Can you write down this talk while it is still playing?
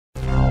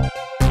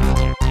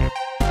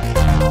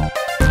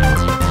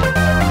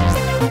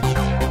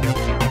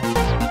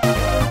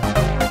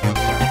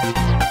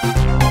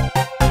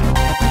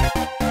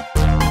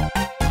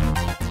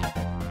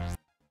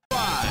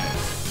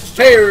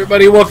Hey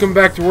everybody, welcome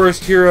back to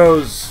Worst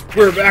Heroes.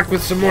 We're back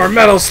with some more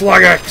Metal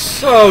Slug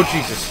X. Oh,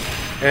 Jesus.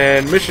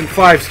 And Mission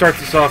 5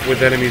 starts us off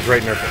with enemies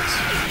right in our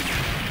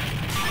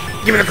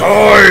face. Give me the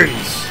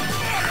coins!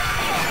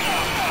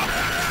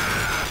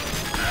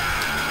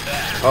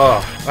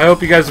 Oh, I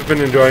hope you guys have been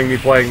enjoying me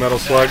playing Metal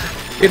Slug.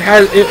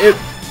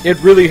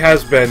 It really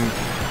has been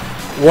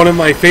one of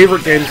my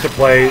favorite games to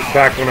play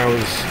back when I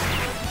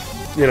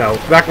was, you know,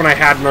 back when I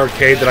had an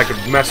arcade that I could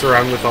mess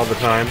around with all the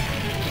time.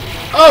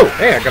 Oh,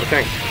 hey, I got a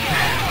tank.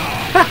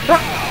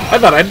 I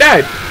thought I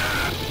died.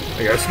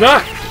 I guess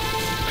not.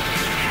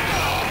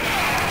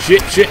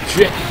 Shit, shit,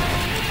 shit.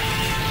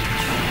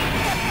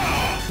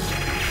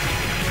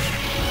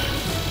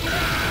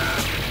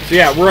 So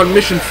yeah, we're on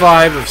mission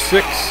 5 of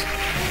 6.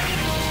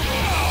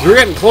 So we're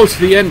getting close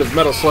to the end of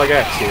Metal Slug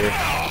X here.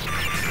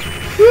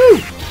 Woo!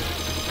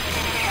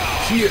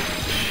 Shit.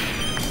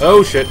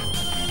 Oh, shit.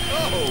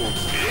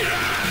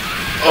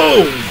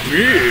 Oh,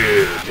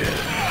 big.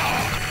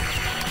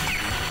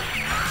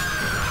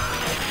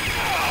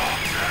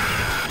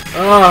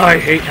 Oh, I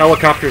hate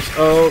helicopters.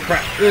 Oh,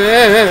 crap.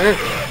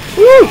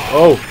 Woo!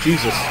 Oh,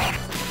 Jesus.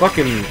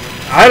 Fucking...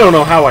 I don't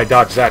know how I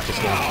dodged that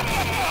just now.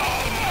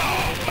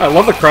 I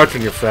love the crouch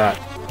when you're fat.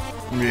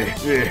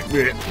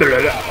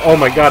 Oh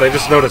my god, I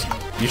just noticed.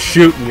 You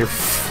shoot and your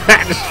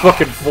fat just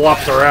fucking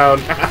flops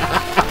around.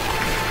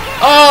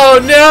 Oh,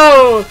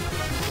 no!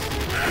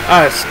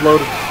 I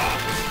exploded.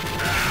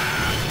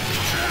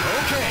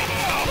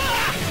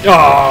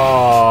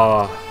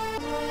 Oh.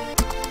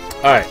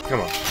 Alright,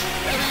 come on.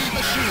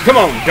 Come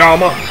on,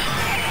 Dharma!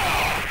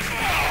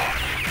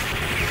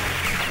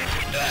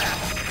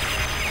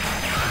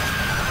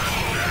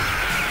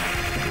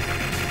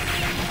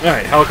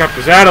 Alright,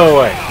 helicopter's out of the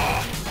way.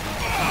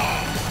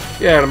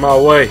 Get out of my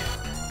way.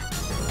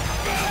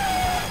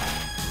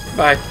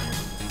 Bye.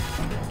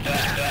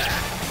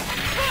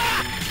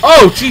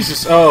 Oh,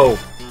 Jesus! Oh.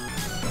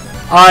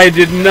 I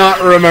did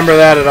not remember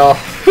that at all.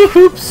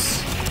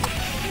 Oops.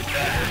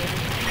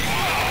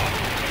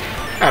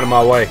 Out of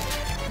my way.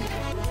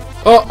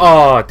 Oh,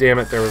 oh, damn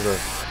it, there was a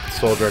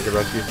soldier I could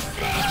rescue.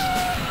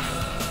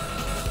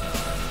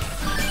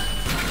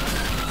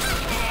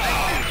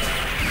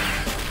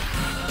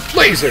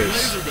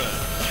 Lasers!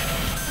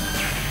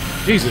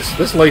 Jesus,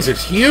 this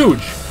laser's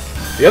huge!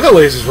 The other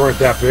lasers weren't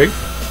that big.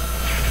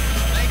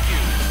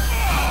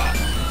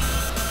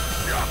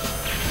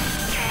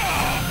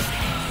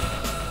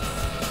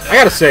 I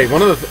gotta say,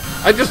 one of the...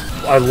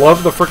 I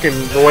love the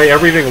way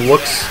everything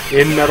looks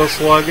in Metal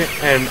Slug,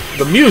 and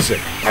the music.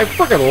 I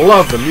fucking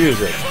love the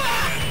music.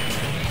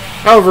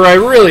 However, I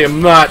really am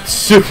not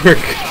super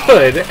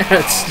good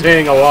at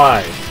staying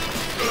alive.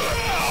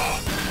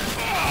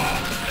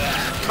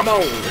 Come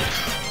on!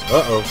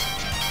 Uh-oh.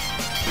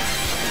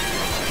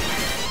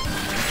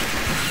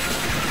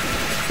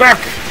 Back!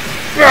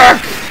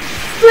 Back!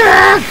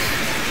 Back!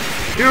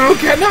 You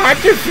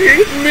cannot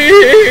defeat me!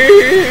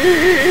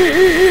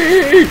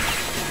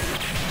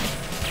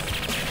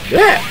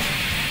 Yeah!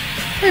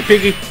 Hey,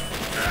 piggy.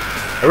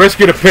 I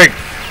rescued a pig.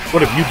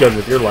 What have you done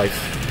with your life?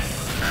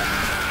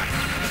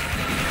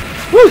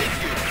 Woo!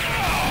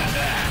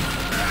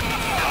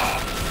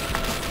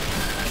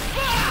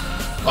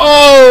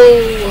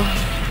 Oh!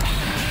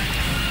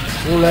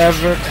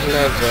 Clever,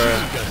 clever.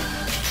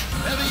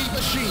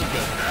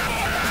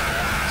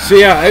 So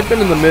yeah, I've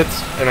been in the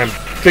midst, and I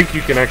think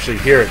you can actually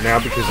hear it now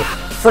because a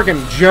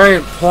freaking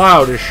giant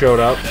cloud has showed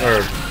up,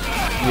 or,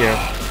 yeah.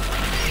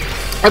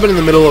 I've been in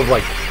the middle of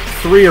like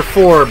 3 or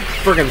 4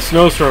 friggin'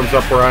 snowstorms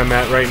up where I'm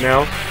at right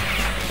now,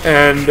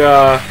 and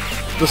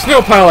the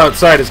snow pile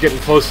outside is getting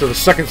close to the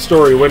 2nd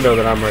story window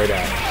that I'm right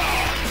at.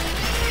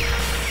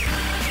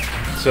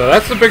 So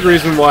that's the big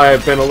reason why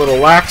I've been a little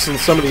lax in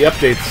some of the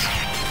updates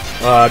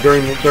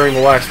during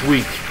the last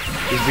week,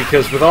 is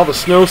because with all the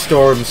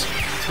snowstorms,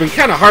 it's been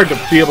kind of hard to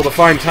be able to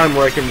find time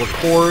where I can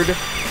record,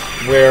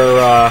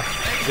 where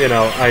you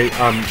know,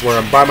 where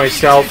I'm by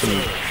myself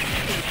and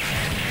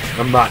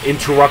I'm not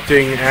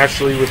interrupting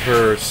Ashley with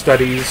her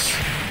studies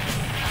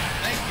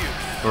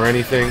or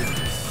anything,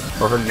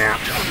 or her nap.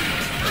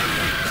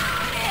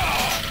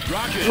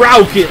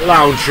 Rocket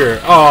launcher!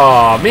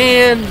 Aw,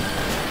 man!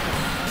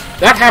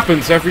 That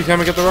happens every time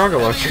I get the rocket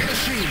launcher.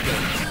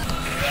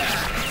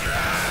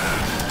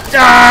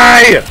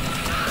 Die!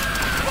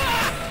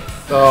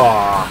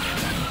 Aw.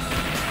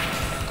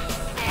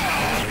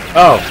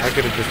 Oh, I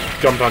could have just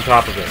jumped on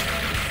top of it.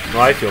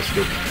 Well, I feel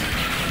stupid.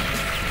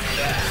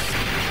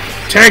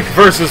 Tank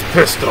versus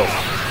pistol.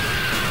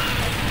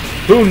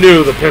 Who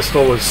knew the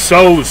pistol was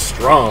so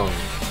strong?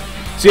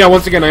 So yeah,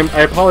 once again,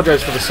 I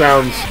apologize for the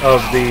sounds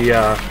of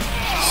the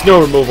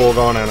snow removal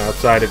going on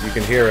outside, if you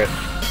can hear it.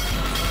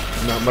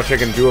 Not much I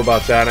can do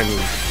about that. I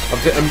mean,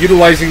 I'm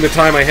utilizing the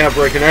time I have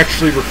where I can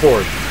actually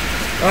record.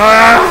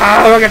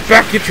 Ah! Get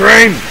back, you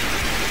train!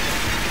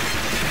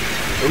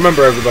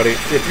 Remember, everybody,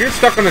 if you're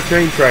stuck on a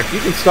train track, you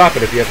can stop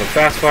it if you have a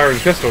fast-firing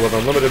pistol with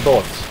unlimited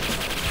bullets.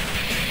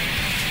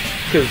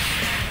 Because,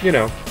 you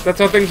know, that's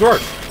how things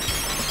work.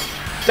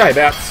 Die,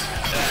 bats.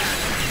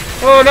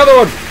 Oh, another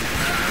one!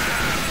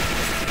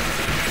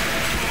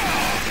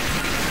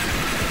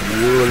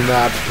 You will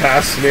not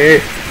pass me.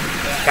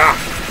 Ah.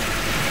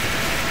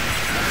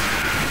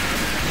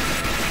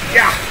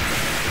 Yeah.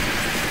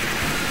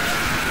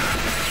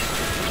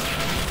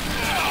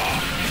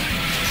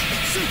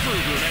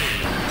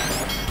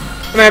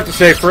 And I have to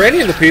say, for any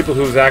of the people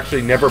who've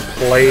actually never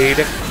played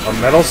a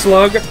Metal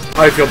Slug,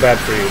 I feel bad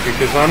for you,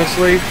 because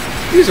honestly,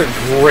 these are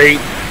great,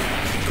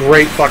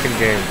 great fucking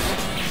games.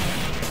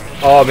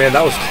 Oh man,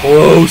 that was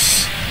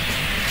close.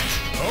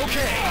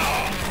 Okay.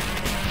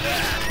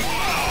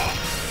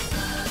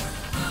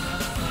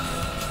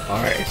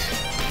 Alright.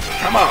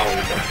 Come on.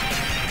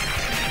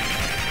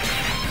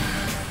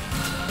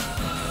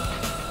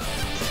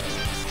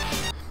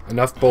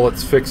 Enough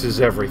bullets fixes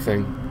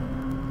everything.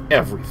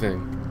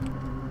 Everything.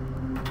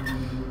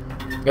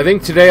 I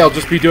think today I'll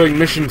just be doing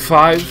Mission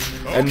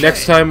 5, and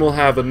next time we'll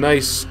have a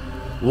nice,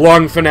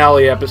 long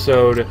finale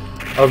episode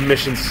of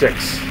Mission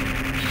 6.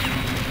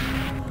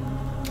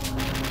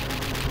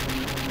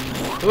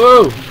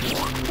 Whoa!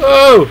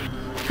 Oh!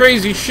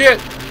 Crazy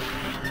shit!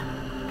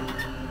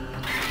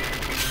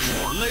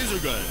 Laser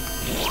gun.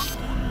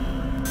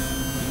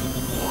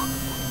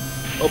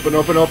 Open,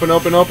 open, open,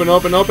 open, open,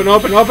 open, open,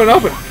 open, open,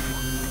 open!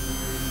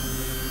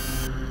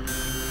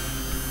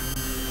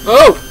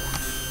 Oh!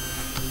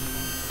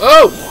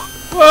 Oh!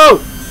 Whoa!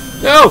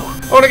 No!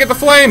 I want to get the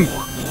flame!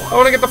 I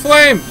want to get the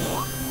flame!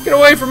 Get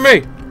away from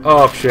me!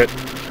 Oh, shit.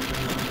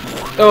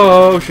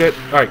 Oh, shit.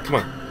 Alright, come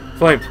on.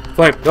 Flame.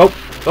 Flame. Nope.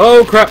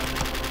 Oh, crap.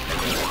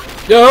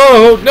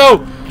 No!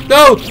 No!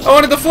 No! I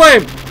wanted the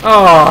flame!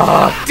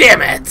 Oh,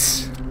 damn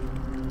it!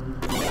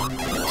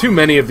 Too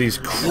many of these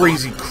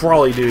crazy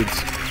crawly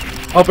dudes.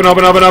 Open,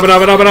 open, open, open,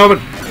 open, open, open!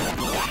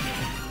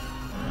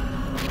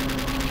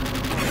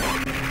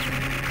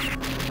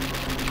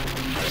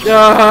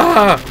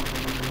 Ah!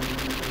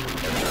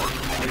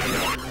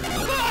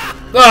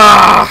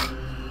 Ah!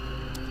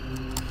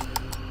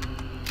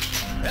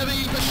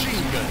 Heavy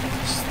machine gun.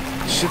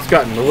 Shit's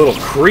gotten a little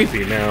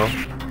creepy now.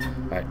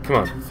 Alright, come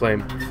on.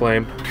 Flame,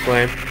 flame,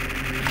 flame.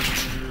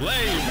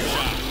 Flame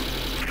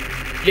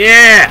shot.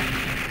 Yeah!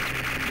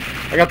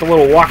 I got the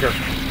little walker.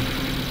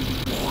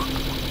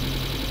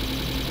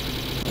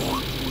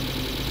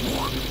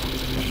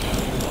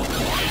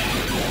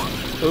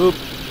 Oop.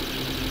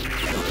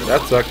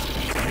 That sucked.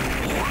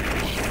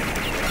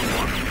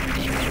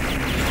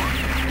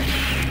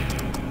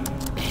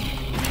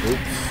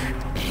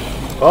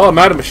 Oops. Oh, I'm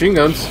out of machine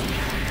guns.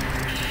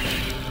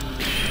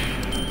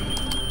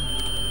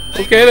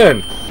 Okay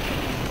then.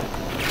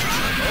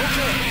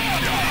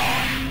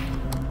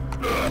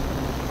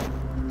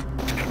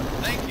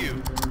 Thank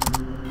you.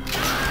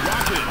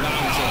 Rocket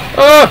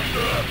launcher.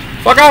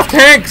 Fuck off,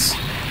 tanks!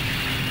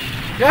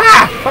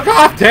 Ah! Fuck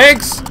off,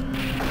 tanks!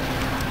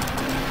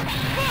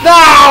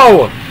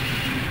 No!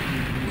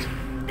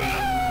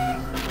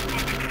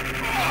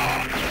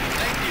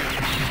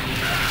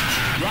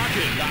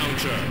 Rocket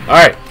launcher.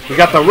 Alright, we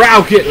got the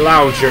rocket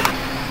launcher.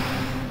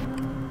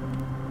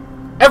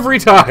 Every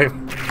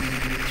time.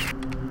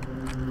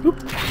 Oop.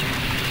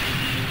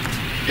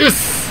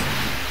 Yes!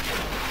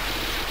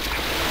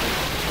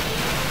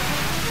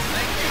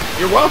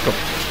 You're welcome.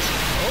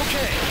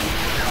 Okay.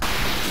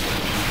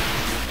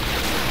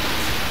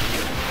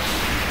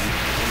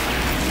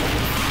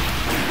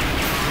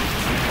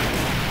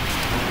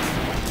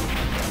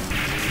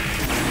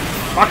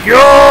 Fuck you!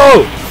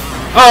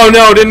 Oh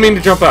no, didn't mean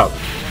to jump out.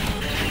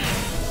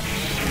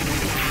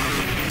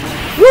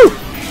 Woo!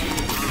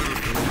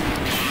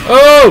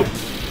 Oh!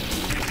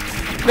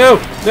 No,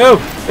 no,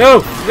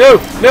 no, no,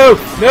 no,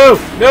 no,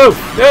 no,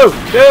 no,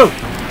 no!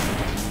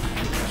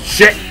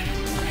 Shit!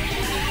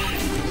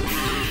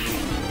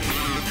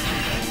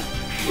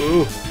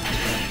 Ooh.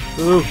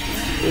 Ooh.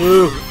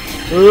 Ooh.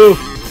 Ooh.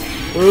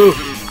 Ooh.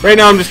 Right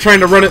now I'm just trying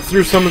to run it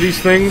through some of these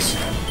things.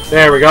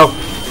 There we go.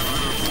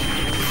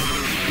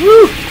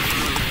 Woo!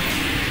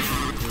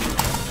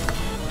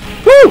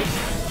 Woo!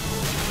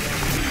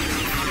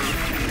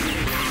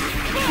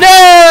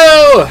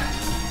 No!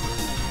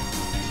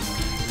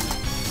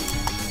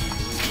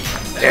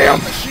 Damn.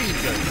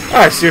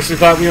 I seriously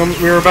thought we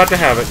were about to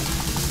have it.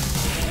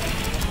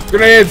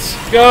 Grenades,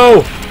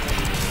 go!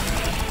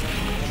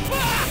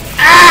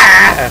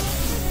 Ah!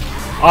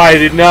 I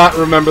did not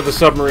remember the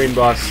submarine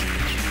boss.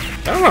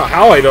 I don't know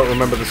how I don't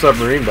remember the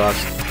submarine boss.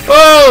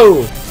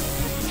 Whoa!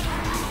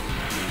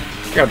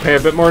 Gotta pay a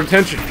bit more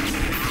attention.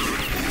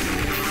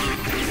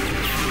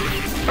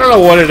 I don't know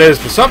what it is,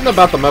 but something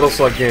about the Metal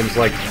Slug games,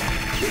 like,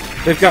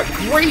 they've got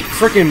great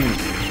freaking,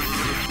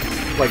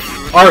 like,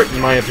 art, in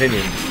my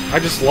opinion. I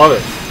just love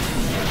it.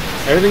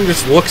 Everything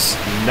just looks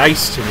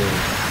nice to me.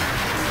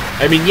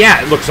 I mean,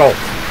 yeah, it looks old.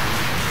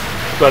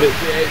 But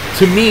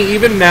to me,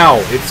 even now,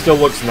 it still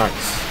looks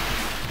nice.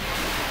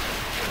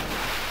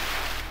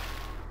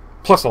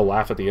 Plus, I'll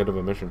laugh at the end of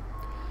a mission.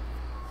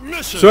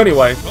 So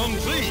anyway,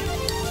 Complete.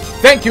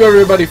 thank you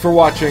everybody for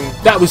watching.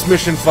 That was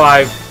Mission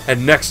 5,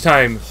 and next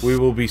time we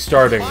will be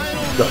starting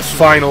the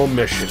final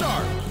mission.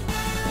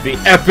 The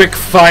epic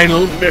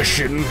final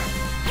mission.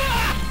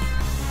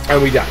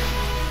 And we die.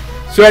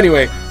 So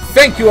anyway,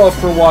 thank you all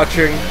for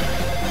watching.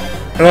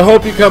 And I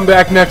hope you come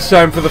back next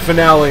time for the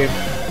finale.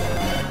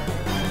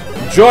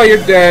 Enjoy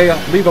your day.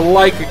 Leave a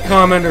like, a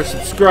comment, or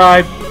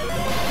subscribe.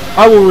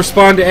 I will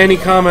respond to any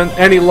comment,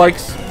 any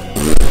likes.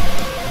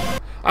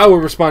 I will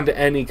respond to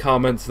any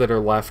comments that are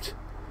left.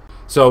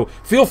 So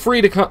feel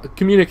free to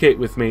communicate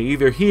with me,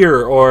 either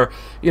here or,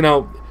 you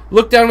know,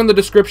 look down in the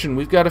description.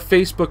 We've got a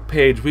Facebook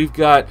page, we've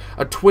got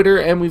a Twitter,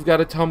 and we've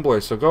got a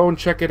Tumblr. So go and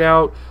check it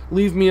out.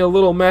 Leave me a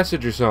little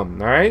message or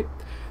something, alright?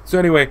 So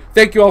anyway,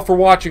 thank you all for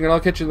watching, and I'll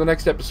catch you in the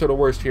next episode of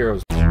Worst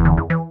Heroes.